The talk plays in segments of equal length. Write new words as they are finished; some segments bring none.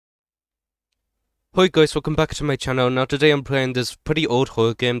Hi guys, welcome back to my channel. Now today I'm playing this pretty old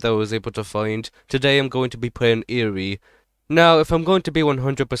horror game that I was able to find. Today I'm going to be playing Erie. Now, if I'm going to be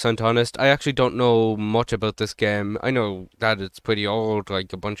 100% honest, I actually don't know much about this game. I know that it's pretty old,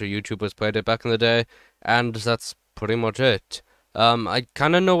 like a bunch of YouTubers played it back in the day, and that's pretty much it. I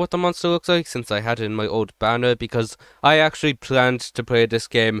kinda know what the monster looks like since I had it in my old banner because I actually planned to play this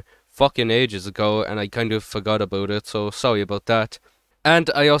game fucking ages ago and I kind of forgot about it, so sorry about that.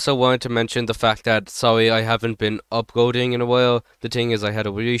 And I also wanted to mention the fact that, sorry, I haven't been uploading in a while. The thing is, I had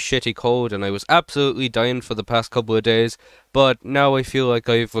a really shitty cold and I was absolutely dying for the past couple of days. But now I feel like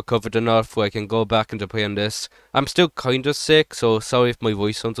I've recovered enough where I can go back into playing this. I'm still kinda sick, so sorry if my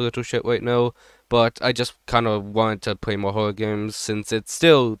voice sounds a little shit right now. But I just kinda wanted to play more horror games since it's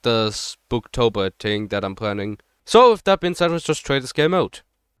still the Spooktober thing that I'm planning. So with that being said, let's just try this game out.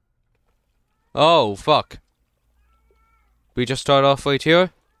 Oh, fuck. We just start off right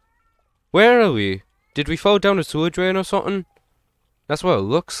here? Where are we? Did we fall down a sewer drain or something? That's what it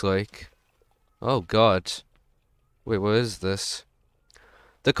looks like. Oh god. Wait, what is this?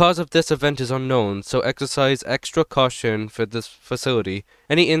 The cause of this event is unknown, so exercise extra caution for this facility.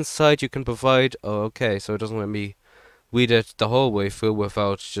 Any insight you can provide... Oh, okay, so it doesn't let me read it the whole way through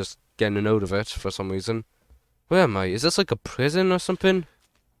without just getting a note of it for some reason. Where am I? Is this like a prison or something?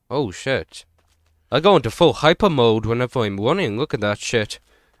 Oh shit. I go into full hyper mode whenever I'm running. Look at that shit.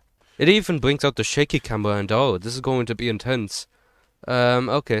 It even brings out the shaky camera and oh, this is going to be intense.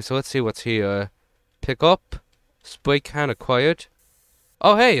 Okay, so let's see what's here. Pick up. Spray can acquired.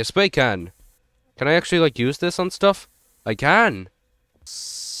 Oh hey, a spray can. Can I actually like use this on stuff? I can.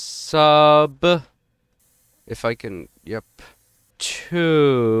 Sub. If I can, yep.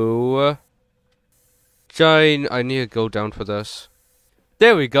 Two. Giant, I need to go down for this.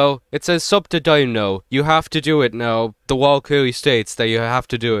 There we go. It says sub to dino. You have to do it now. The wall clearly states that you have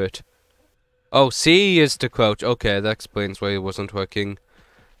to do it. Oh, C is to crouch. Okay, that explains why it wasn't working.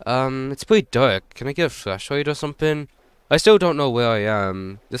 It's pretty dark. Can I get a flashlight or something? I still don't know where I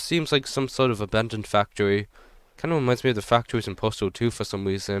am. This seems like some sort of abandoned factory. Kind of reminds me of the factories in Postal 2 for some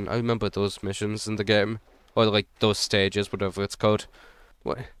reason. I remember those missions in the game. Or like those stages, whatever it's called.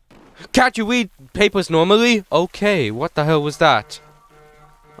 What? Can't you read papers normally? Okay, what the hell was that?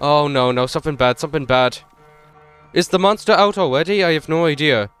 Oh no, no, something bad, something bad. Is the monster out already? I have no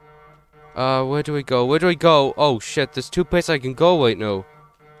idea. Where do we go? Where do we go? Oh shit, there's two places I can go right now.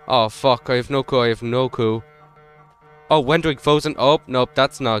 Oh fuck, I have no clue, I have no clue. Oh, rendering frozen. Oh, nope,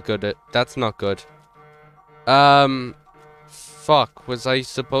 that's not good. That's not good. Fuck, was I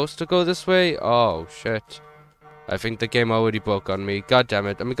supposed to go this way? Oh shit. I think the game already broke on me. God damn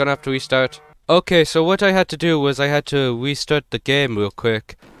it, am I gonna have to restart? Okay, so what I had to do was I had to restart the game real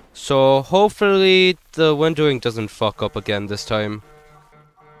quick. So hopefully the rendering doesn't fuck up again this time.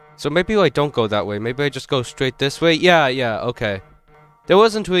 So maybe I don't go that way. Maybe I just go straight this way. Yeah, okay. There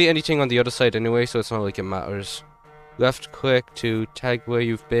wasn't really anything on the other side anyway, so it's not like it matters. Left click to tag where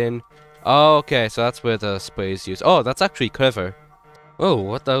you've been. Oh, okay, so that's where the spray is used. Oh, that's actually clever. Oh,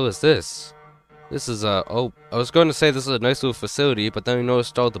 what the hell is this? This is oh, I was going to say this is a nice little facility, but then I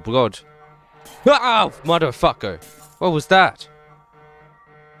noticed all the blood. Oh, motherfucker! What was that?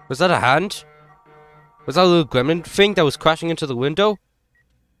 Was that a hand? Was that a little gremlin thing that was crashing into the window?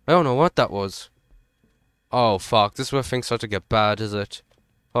 I don't know what that was. Oh fuck, this is where things start to get bad, is it?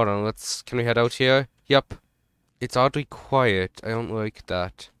 Hold on, can we head out here? Yep. It's oddly quiet, I don't like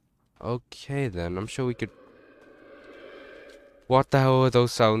that. Okay then, I'm sure we could... What the hell are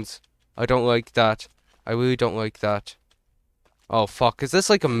those sounds? I don't like that. I really don't like that. Oh fuck, is this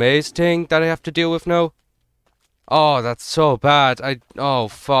like a maze thing that I have to deal with now? Oh, that's so bad. Oh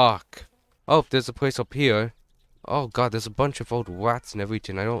fuck. Oh, there's a place up here. Oh god, there's a bunch of old rats and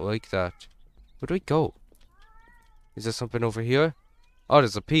everything. I don't like that. Where do we go? Is there something over here? Oh,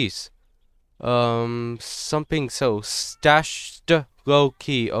 there's a piece. Something so stashed low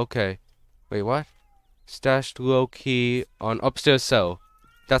key. Okay. Wait, what? Stashed low key on upstairs cell.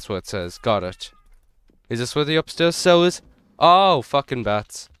 That's what it says. Got it. Is this where the upstairs cell is? Oh, fucking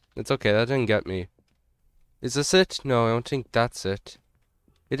bats. It's okay, that didn't get me. Is this it? No, I don't think that's it.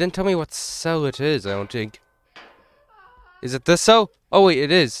 It didn't tell me what cell it is, I don't think. Is it this cell? Oh wait,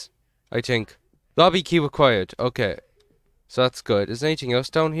 it is. I think. Lobby key required. Okay. So that's good. Is there anything else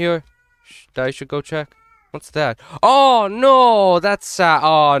down here that I should go check? What's that? Oh no! That's sad.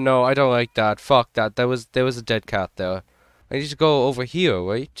 Oh no, I don't like that. Fuck that. There was a dead cat there. I need to go over here,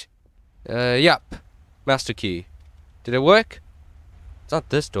 right? Yep. Master key. Did it work? It's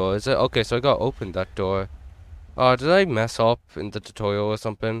not this door, is it? Okay, so I gotta open that door. Oh, did I mess up in the tutorial or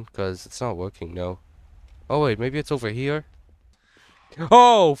something? Because it's not working now. Oh wait, maybe it's over here?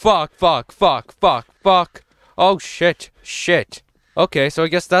 Oh, fuck, fuck, fuck, fuck, fuck. Oh, shit, shit. Okay, so I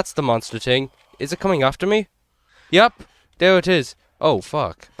guess that's the monster thing. Is it coming after me? Yep, there it is. Oh,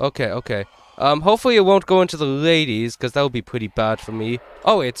 fuck. Okay, okay. Hopefully it won't go into the ladies, because that would be pretty bad for me.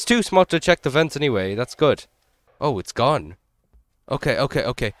 Oh, it's too smart to check the vents anyway. That's good. Oh, it's gone. Okay, okay,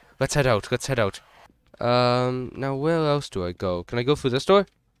 okay. Let's head out, let's head out. Now where else do I go? Can I go through this door?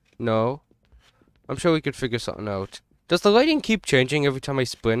 No. I'm sure we could figure something out. Does the lighting keep changing every time I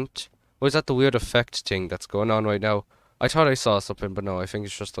sprint? Or is that the weird effect thing that's going on right now? I thought I saw something, but no, I think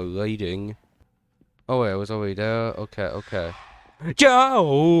it's just the lighting. Oh wait, I was already there. Okay, okay.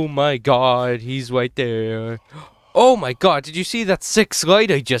 Oh my god, he's right there. Oh my god, did you see that sick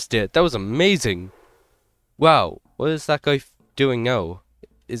slide I just did? That was amazing. Wow, what is that guy doing now?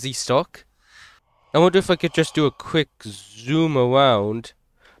 Is he stuck? I wonder if I could just do a quick zoom around.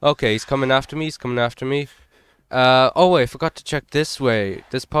 Okay, he's coming after me, he's coming after me. Oh wait, I forgot to check this way.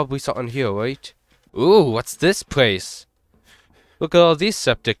 There's probably something here, right? Ooh, what's this place? Look at all these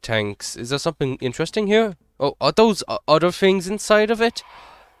septic tanks. Is there something interesting here? Oh, are those other things inside of it?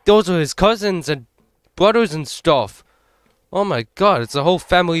 Those are his cousins and brothers and stuff. Oh my god, it's a whole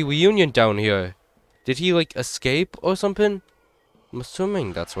family reunion down here. Did he, like, escape or something? I'm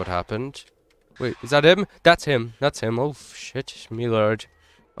assuming that's what happened. Wait, is that him? That's him. That's him. Oh, shit, me lord.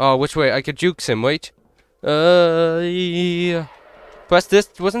 Oh, which way? I could jukes him, wait. Yeah. Press this.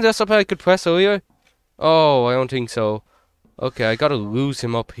 Wasn't there something I could press earlier? Oh, I don't think so. Okay, I gotta lose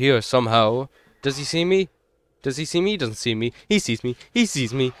him up here somehow. Does he see me? Does he see me? He doesn't see me. He sees me. He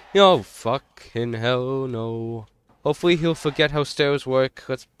sees me. Oh, fucking hell no. Hopefully he'll forget how stairs work.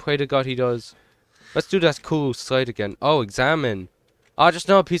 Let's pray to God he does. Let's do that cool slide again. Oh, examine. Oh, just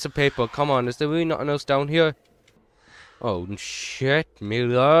another piece of paper. Come on, is there really nothing else down here? Oh, shit, me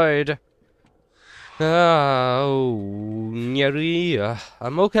lord. Oh, Erie.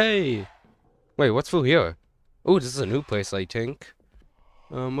 I'm okay. Wait, what's through here? Oh, this is a new place, I think.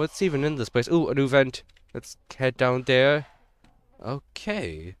 What's even in this place? Oh, a new vent. Let's head down there.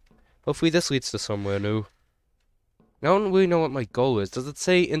 Okay. Hopefully this leads to somewhere new. I don't really know what my goal is. Does it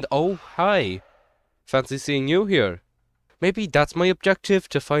say in the... Oh, hi. Fancy seeing you here. Maybe that's my objective,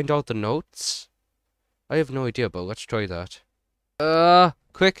 to find out the notes? I have no idea, but let's try that.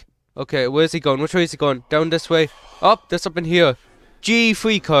 Quick. Okay, where's he going? Which way is he going? Down this way. Up, there's something here. G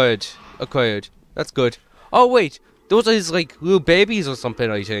free card acquired. That's good. Oh, wait. Those are his, like, little babies or something,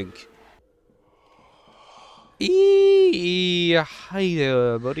 I think. Hi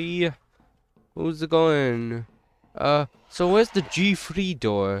there, buddy. Who's it going? So where's the G3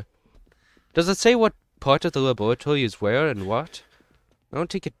 door? Does it say what part of the laboratory is where and what? I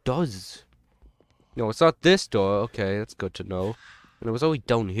don't think it does. No, it's not this door. Okay, that's good to know. And it was always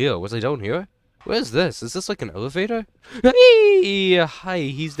down here. Was I down here? Where's this? Is this like an elevator? Hey! Hi,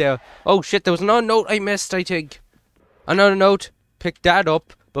 he's there. Oh shit, there was another note I missed, I think. Another note. Pick that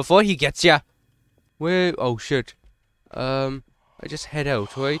up before he gets ya. Where? Oh shit. I just head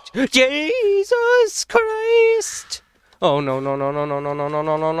out, right? Jesus Christ! Oh no no no no no no no no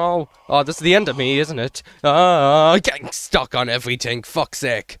no no no! Oh, this is the end of me, isn't it? Getting stuck on everything. Fuck's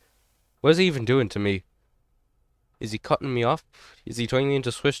sake! What is he even doing to me? Is he cutting me off? Is he turning me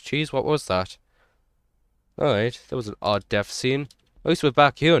into Swiss cheese? What was that? Alright, that was an odd death scene. At least we're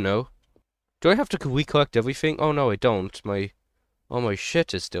back here now. Do I have to recollect everything? Oh no, I don't. All my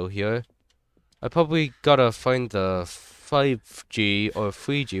shit is still here. I probably gotta find the 5G or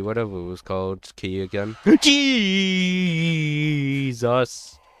 3G, whatever it was called, key again. Jesus!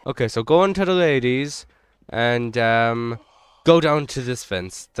 Okay, so go on to the ladies, and, go down to this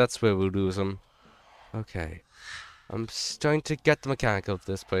fence. That's where we'll lose them. Okay. I'm starting to get the mechanic of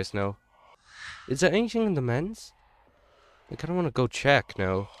this place now. Is there anything in the men's? I kinda wanna go check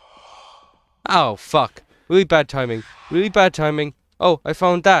now. Oh, fuck. Really bad timing. Really bad timing. Oh, I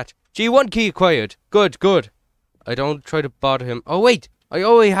found that. G1 key acquired. Good, good. I don't try to bother him. Oh, wait. I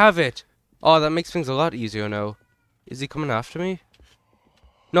already have it. Oh, that makes things a lot easier now. Is he coming after me?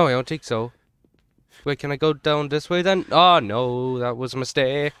 No, I don't think so. Wait, can I go down this way then? Oh, no. That was a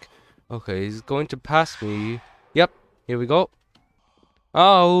mistake. Okay, he's going to pass me. Yep. Here we go.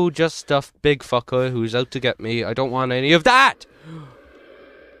 Oh, just stuff big fucker who's out to get me. I don't want any of that!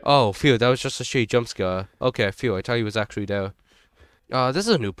 Oh, phew, that was just a shitty jump scare. Okay, phew, I thought he was actually there. This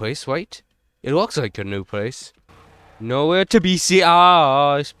is a new place, right? It looks like a new place. Nowhere to be seen.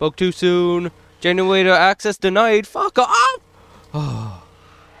 Ah, I spoke too soon. Generator access denied. Fuck off! Oh.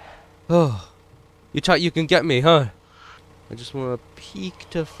 Oh. You thought you can get me, huh? I just want to peek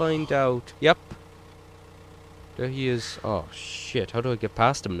to find out. Yep. There he is. Oh, shit. How do I get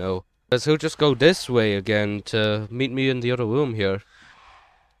past him now? Guess he'll just go this way again to meet me in the other room here.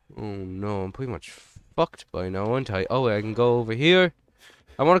 Oh no, I'm pretty much fucked by now, aren't I? Oh, wait, I can go over here.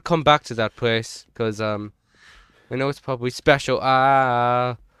 I want to come back to that place, because, I know it's probably special.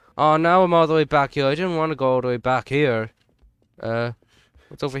 Ah. Oh, now I'm all the way back here. I didn't want to go all the way back here.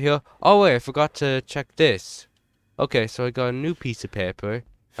 What's over here? Oh, wait, I forgot to check this. Okay, so I got a new piece of paper.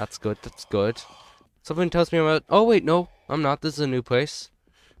 That's good, that's good. Something tells me I'm out. Oh, wait, no, I'm not. This is a new place.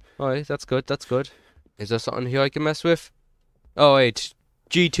 Alright, that's good, that's good. Is there something here I can mess with? Oh, wait.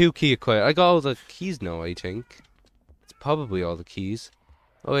 G2 key acquired. I got all the keys now, I think. It's probably all the keys.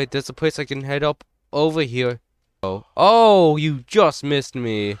 Oh, wait, there's a place I can head up over here. Oh, oh, you just missed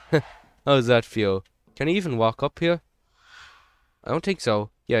me. How does that feel? Can he even walk up here? I don't think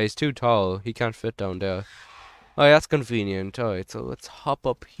so. Yeah, he's too tall. He can't fit down there. Oh, that's convenient. Alright, so let's hop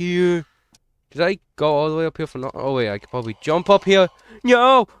up here. Did I go all the way up here for no? Oh, wait, I could probably jump up here.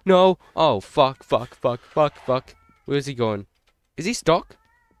 No! No! Oh, fuck, fuck, fuck, fuck, fuck. Where's he going? Is he stuck?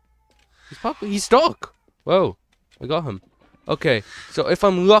 He's stuck! Whoa, I got him. Okay, so if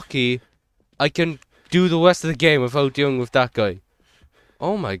I'm lucky, I can do the rest of the game without dealing with that guy.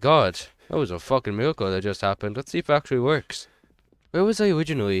 Oh my god. That was a fucking miracle that just happened. Let's see if it actually works. Where was I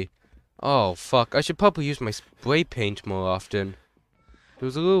originally? Oh, fuck. I should probably use my spray paint more often. There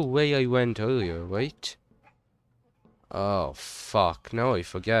was a little way I went earlier, right? Oh, fuck. Now I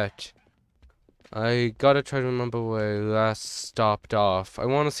forget. I gotta try to remember where I last stopped off. I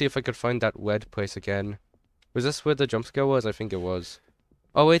want to see if I could find that red place again. Was this where the jump scare was? I think it was.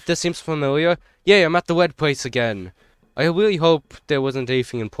 Oh, wait. This seems familiar. Yeah, I'm at the red place again. I really hope there wasn't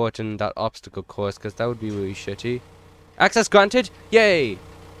anything important in that obstacle course, because that would be really shitty. Access granted? Yay!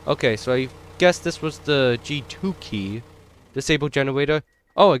 Okay, so I guess this was the G2 key. Disable generator.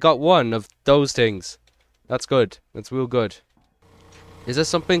 Oh, I got one of those things. That's good. That's real good. Is this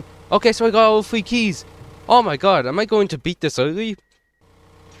something? Okay, so I got all 3 keys. Oh my god, am I going to beat this early?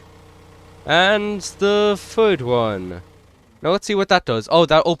 And the third one. Now let's see what that does. Oh,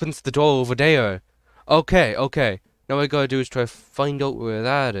 that opens the door over there. Okay, okay. Now what I gotta do is try to find out where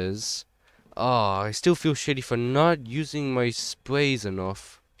that is. Oh, I still feel shitty for not using my sprays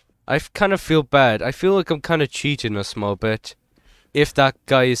enough. I kind of feel bad. I feel like I'm kind of cheating a small bit. If that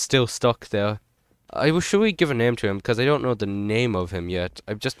guy is still stuck there. Should we give a name to him? Because I don't know the name of him yet.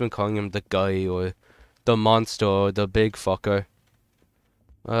 I've just been calling him the guy or the monster or the big fucker.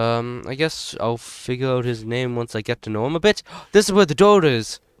 I guess I'll figure out his name once I get to know him a bit. This is where the door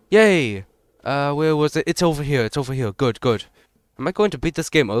is. Yay! Where was it? It's over here. It's over here. Good, good. Am I going to beat this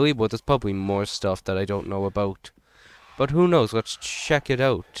game early? Well, there's probably more stuff that I don't know about. But who knows? Let's check it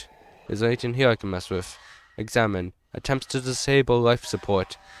out. Is there anything here I can mess with? Examine. Attempts to disable life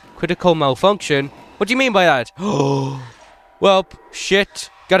support. Critical malfunction? What do you mean by that? Oh, well, shit.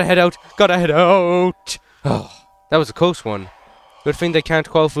 Gotta head out. Gotta head out. Oh, that was a close one. Good thing they can't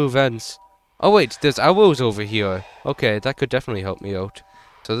crawl through vents. Oh wait, there's arrows over here. Okay, that could definitely help me out.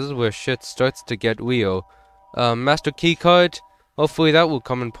 So this is where shit starts to get real. Master keycard. Hopefully that will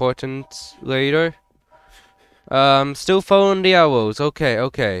come important later. Still following the arrows. Okay,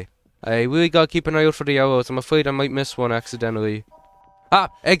 okay. I really gotta keep an eye out for the arrows. I'm afraid I might miss one accidentally. Ah!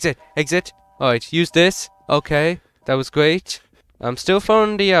 Exit! Exit! Alright, use this. Okay, that was great. I'm still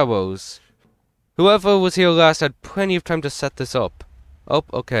following the arrows. Whoever was here last had plenty of time to set this up. Oh,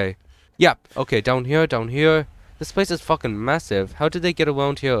 okay. Yep, okay, down here, down here. This place is fucking massive. How did they get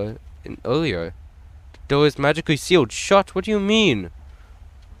around here earlier? The door is magically sealed shut. What do you mean?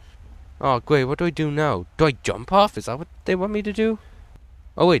 Oh, great. What do I do now? Do I jump off? Is that what they want me to do?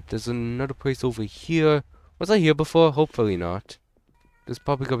 Oh, wait. There's another place over here. Was I here before? Hopefully not. There's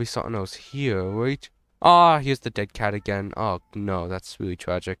probably gonna be something else here, right? Ah, here's the dead cat again. Oh, no. That's really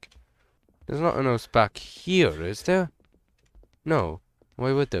tragic. There's nothing else back here, is there? No.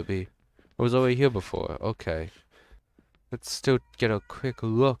 Why would there be? I was already here before. Okay. Let's still get a quick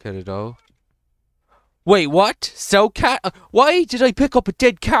look at it all. Wait, what? Sell cat? Why did I pick up a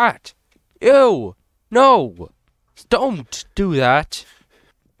dead cat? Ew! No! Don't do that!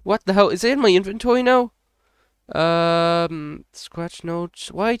 What the hell? Is it in my inventory now? Scratch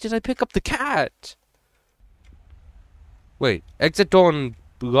notes. Why did I pick up the cat? Wait, exit door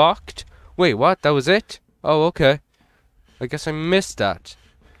unlocked? Wait, what? That was it? Oh, okay. I guess I missed that.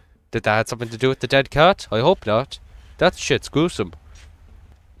 Did that have something to do with the dead cat? I hope not. That shit's gruesome.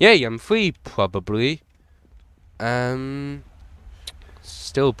 Yay, I'm free, probably.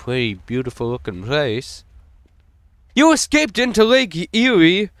 Still pretty beautiful looking place. You escaped into Lake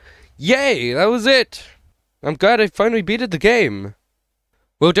Erie! Yay, that was it! I'm glad I finally beated the game.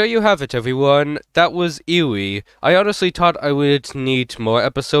 Well, there you have it, everyone. That was Erie. I honestly thought I would need more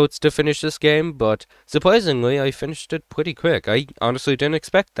episodes to finish this game, but surprisingly, I finished it pretty quick. I honestly didn't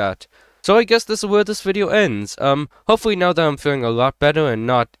expect that. So I guess this is where this video ends. Hopefully now that I'm feeling a lot better and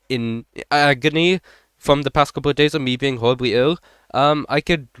not in agony from the past couple of days of me being horribly ill, I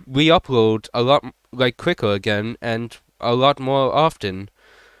could re-upload a lot, quicker again and a lot more often.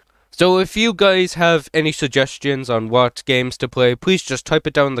 So if you guys have any suggestions on what games to play, please just type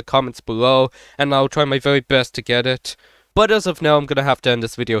it down in the comments below, and I'll try my very best to get it. But as of now, I'm gonna have to end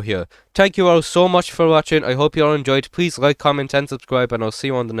this video here. Thank you all so much for watching. I hope you all enjoyed. Please like, comment, and subscribe, and I'll see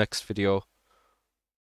you on the next video.